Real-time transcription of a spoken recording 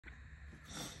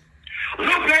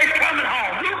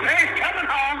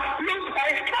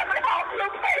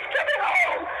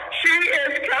She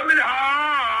is coming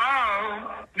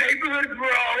home. Neighborhood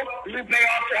Grow. Lupe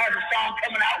also has a song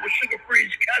coming out with Sugar Free's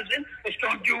cousin. It's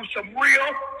going to do some real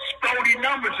sporty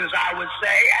numbers, as I would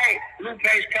say. Hey,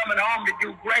 Lupe's coming home to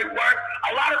do great work.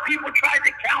 A lot of people tried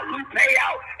to count Lupe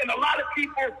out, and a lot of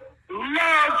people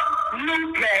love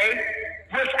Lupe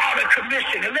without a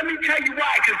commission. And let me tell you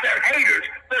why, because they're haters.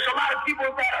 There's a lot of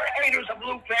people that are haters of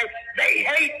Lupe. They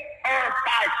hate her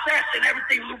success and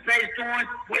everything Lupe's doing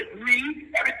with me,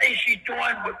 everything she's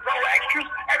doing with Pro Extras,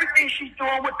 everything she's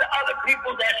doing with the other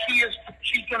people that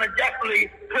she's going to definitely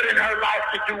put in her life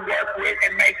to do work with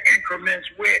and make increments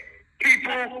with.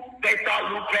 People, they thought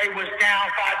Lupe was down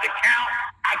by the count.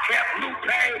 I kept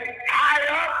Lupe high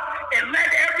up and let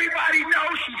everybody know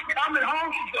she's coming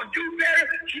home. She's going to do better.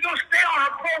 She's going to stay on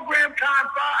her program time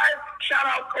 5. Shout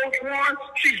out Coach Warren.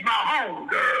 She's my home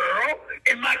girl.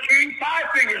 In my King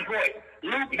Five Fingers voice.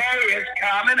 Lupe is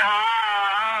coming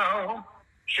home.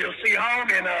 She'll see home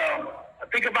in, I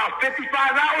think about 55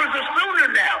 hours or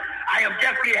sooner now. I am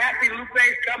definitely happy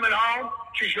Lupe's coming home.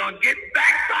 She's going to get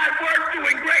backside work,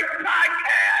 doing great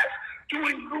podcasts,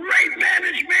 doing great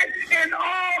management, and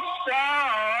also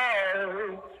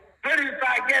putting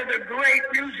together great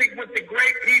music with the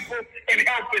great people and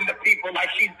helping the people like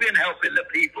she's been helping the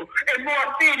people. And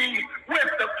more meetings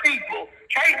with the people.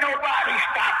 Can't nobody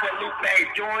stop what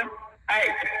Lupe's doing. Hey,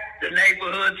 the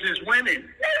neighborhoods is winning.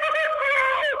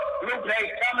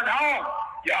 Lupe's coming home.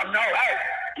 Y'all know, hey,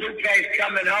 Lupe's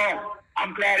coming home.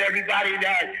 I'm glad everybody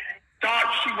that thought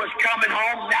she was coming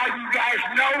home, now you guys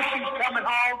know she's coming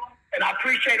home. And I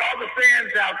appreciate all the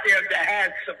fans out there that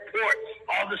had support,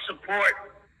 all the support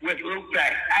with Lupe.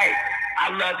 Hey, I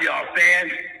love y'all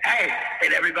fans. Hey,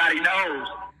 and everybody knows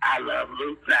I love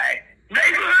Lupe.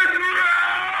 Neighborhood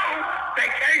Grow! They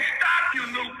can't stop you,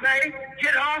 Lupe.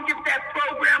 Get home, get that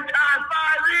program time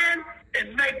 5 in,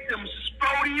 and make them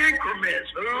sporty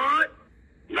increments, hood.